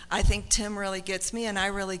that I think Tim really gets me and I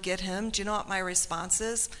really get him, do you know what my response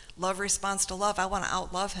is? Love responds to love. I want to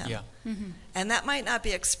outlove him. Yeah. Mm-hmm. And that might not be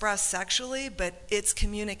expressed sexually, but it's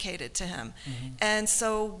communicated to him. Mm-hmm. And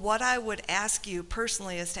so what I would ask you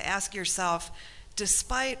personally is to ask yourself,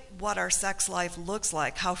 despite what our sex life looks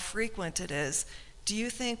like, how frequent it is, do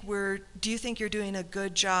you think you're doing a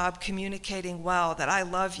good job communicating well, that I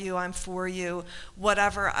love you, I'm for you,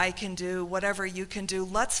 whatever I can do, whatever you can do,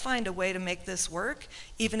 let's find a way to make this work,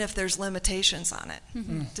 even if there's limitations on it.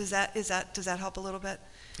 Mm-hmm. Does that help a little bit?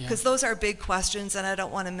 Because those are big questions, and I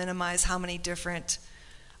don't want to minimize how many different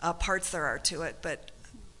parts there are to it, but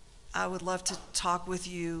I would love to talk with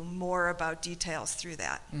you more about details through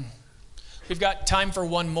that. Mm. We've got time for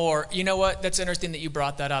one more. You know what? That's interesting that you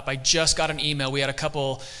brought that up. I just got an email. We had a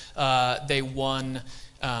couple, they won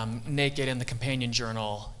Naked in the Companion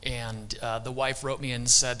Journal, and the wife wrote me and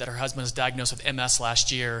said that her husband was diagnosed with MS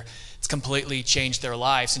last year. It's completely changed their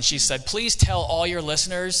lives. And she said, please tell all your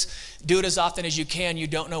listeners, do it as often as you can. You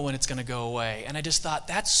don't know when it's going to go away. And I just thought,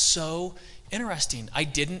 that's so interesting. I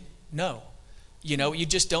didn't know. You know, you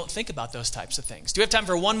just don't think about those types of things. Do we have time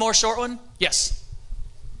for one more short one? Yes.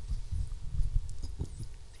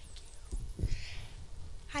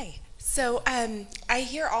 Hi. So I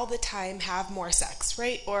hear all the time, have more sex,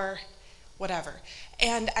 right? Or whatever.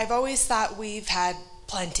 And I've always thought we've had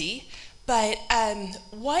plenty. But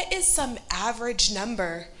what is some average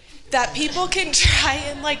number that people can try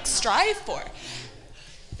and strive for?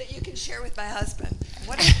 That you can share with my husband.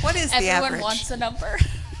 What is the average? Everyone wants a number.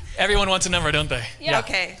 Everyone wants a number, don't they? Yeah.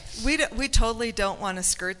 Okay. We totally don't want to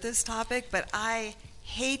skirt this topic, but I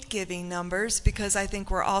hate giving numbers because I think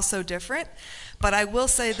we're all so different. But I will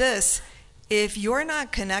say this, if you're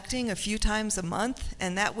not connecting a few times a month,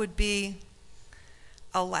 and that would be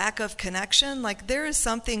a lack of connection, there is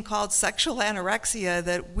something called sexual anorexia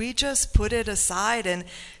that we just put it aside, and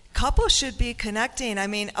couples should be connecting. I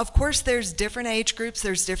mean, of course there's different age groups,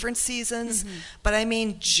 there's different seasons, but I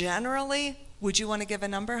mean, generally, would you want to give a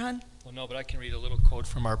number, hon? Well, no, but I can read a little quote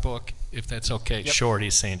from our book, if that's okay. Yep. Short,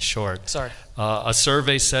 he's saying short. Sorry. A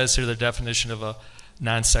survey says here the definition of a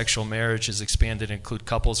non-sexual marriage is expanded to include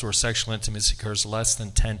couples where sexual intimacy occurs less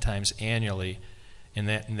than 10 times annually. In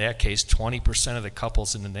that case, 20% of the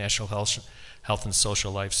couples in the National Health and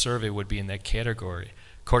Social Life Survey would be in that category.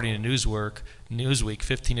 According to Newsweek,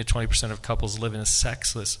 15 to 20% of couples live in a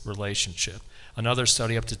sexless relationship. Another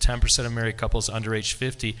study, up to 10% of married couples under age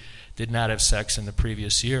 50 did not have sex in the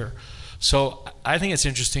previous year. So I think it's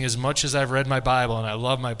interesting, as much as I've read my Bible, and I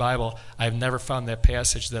love my Bible, I've never found that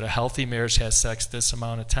passage that a healthy marriage has sex this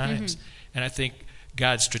amount of times. And I think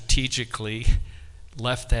God strategically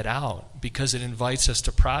left that out because it invites us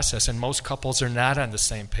to process. And most couples are not on the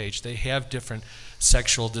same page. They have different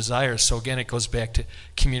sexual desires. So again, it goes back to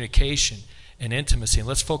communication and intimacy. And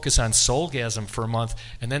let's focus on soulgasm for a month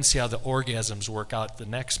and then see how the orgasms work out the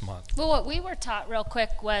next month. Well, what we were taught real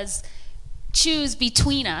quick was choose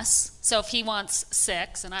between us. So if he wants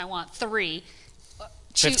 6 and I want 3,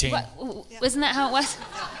 15. Isn't that how it was?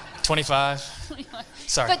 25.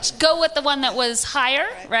 Sorry. But go with the one that was higher,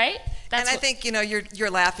 right? And I think, you're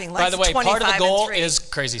laughing. Like By the way, part of the goal is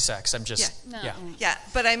crazy sex. I'm just, Yeah,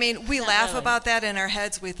 but I mean, we laugh about that in our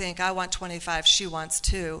heads. We think, I want 25, she wants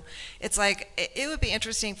 2. It's like, it would be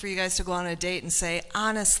interesting for you guys to go on a date and say,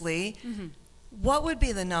 honestly, what would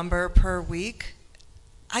be the number per week?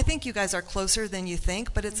 I think you guys are closer than you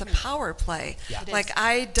think, but it's a power play. Yeah. Like,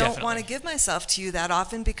 I don't want to give myself to you that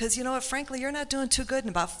often because, you know what, frankly, you're not doing too good in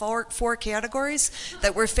about four categories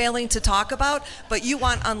that we're failing to talk about, but you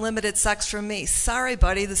want unlimited sex from me. Sorry,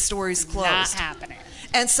 buddy, the story's closed. Not happening.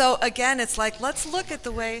 And so, again, it's like, let's look at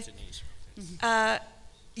the way...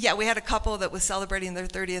 we had a couple that was celebrating their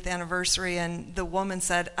 30th anniversary, and the woman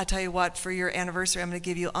said, I tell you what, for your anniversary, I'm going to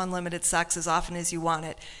give you unlimited sex as often as you want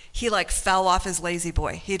it. He fell off his lazy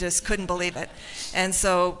boy. He just couldn't believe it. And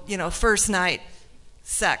so, first night,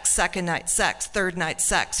 sex, second night, sex, third night,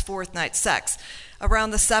 sex, fourth night, sex.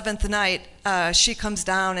 Around the 7th night, she comes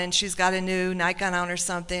down and she's got a new nightgown on or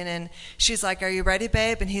something, and she's like, are you ready,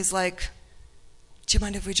 babe? And he's like, do you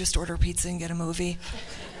mind if we just order pizza and get a movie?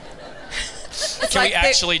 Can we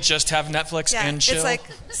actually just have Netflix and chill? It's like,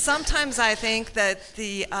 sometimes I think that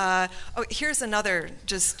here's another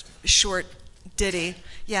just short ditty.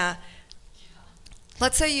 Yeah.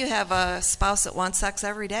 Let's say you have a spouse that wants sex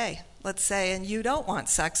every day, let's say, and you don't want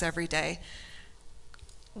sex every day.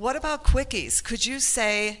 What about quickies? Could you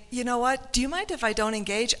say, you know what, do you mind if I don't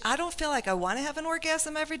engage? I don't feel like I want to have an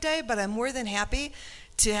orgasm every day, but I'm more than happy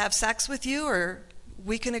to have sex with you, or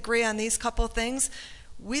we can agree on these couple things.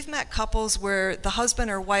 We've met couples where the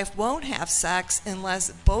husband or wife won't have sex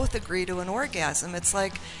unless both agree to an orgasm. It's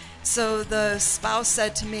like, so the spouse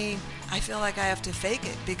said to me, I feel like I have to fake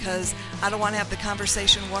it because I don't want to have the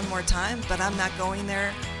conversation one more time, but I'm not going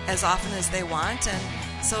there as often as they want. And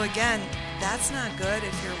so again, that's not good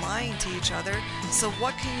if you're lying to each other. So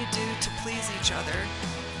what can you do to please each other?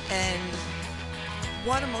 And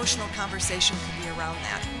what emotional conversation could be around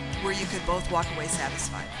that where you could both walk away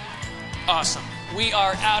satisfied? Awesome. We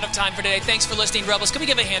are out of time for today. Thanks for listening, Rebels. Can we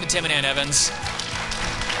give a hand to Tim and Ann Evans?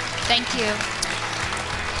 Thank you.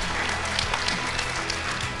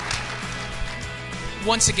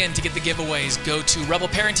 Once again, to get the giveaways, go to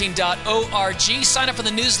rebelparenting.org. Sign up for the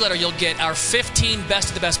newsletter. You'll get our 15 Best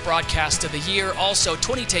of the Best broadcasts of the year. Also,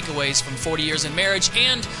 20 takeaways from 40 years in marriage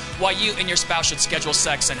and why you and your spouse should schedule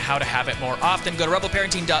sex and how to have it more often. Go to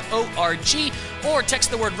rebelparenting.org or text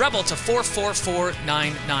the word REBEL to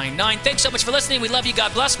 444-999. Thanks so much for listening. We love you.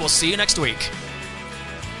 God bless. We'll see you next week.